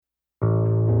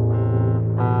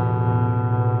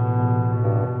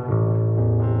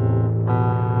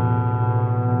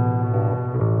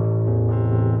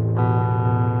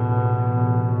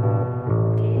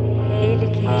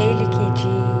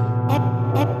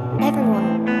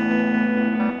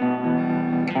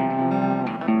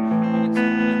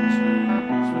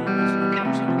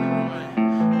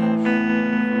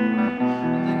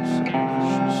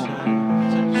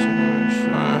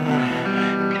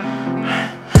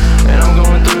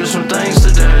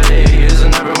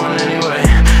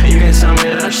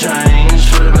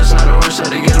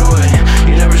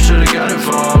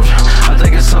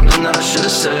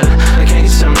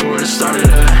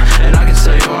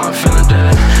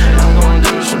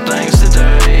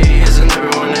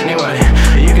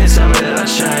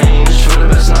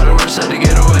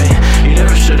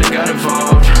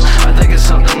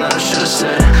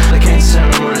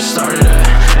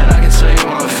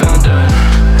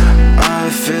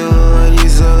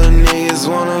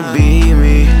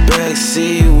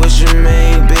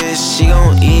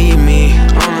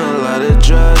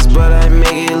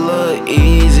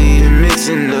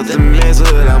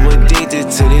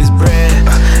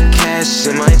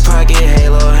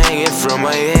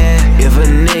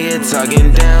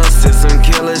talking down, sent some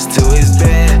killers to his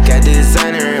bed. Got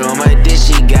designer on my dick,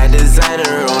 she got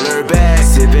designer on her back.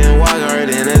 Sipping walk hard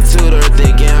in a tutor,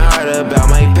 thinking hard about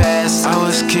my past. I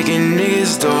was kicking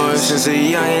niggas' doors since a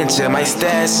youngin', check my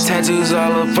stats. Tattoos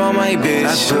all up on my bitch,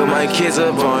 I put my kids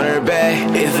up on her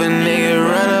back. If a nigga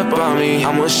run up on me,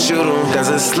 I'ma shoot him, that's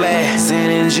a slat. Sin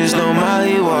and juice, no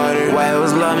Molly water, white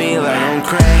hoes love me like I'm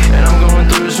crack. And I'm going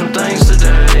through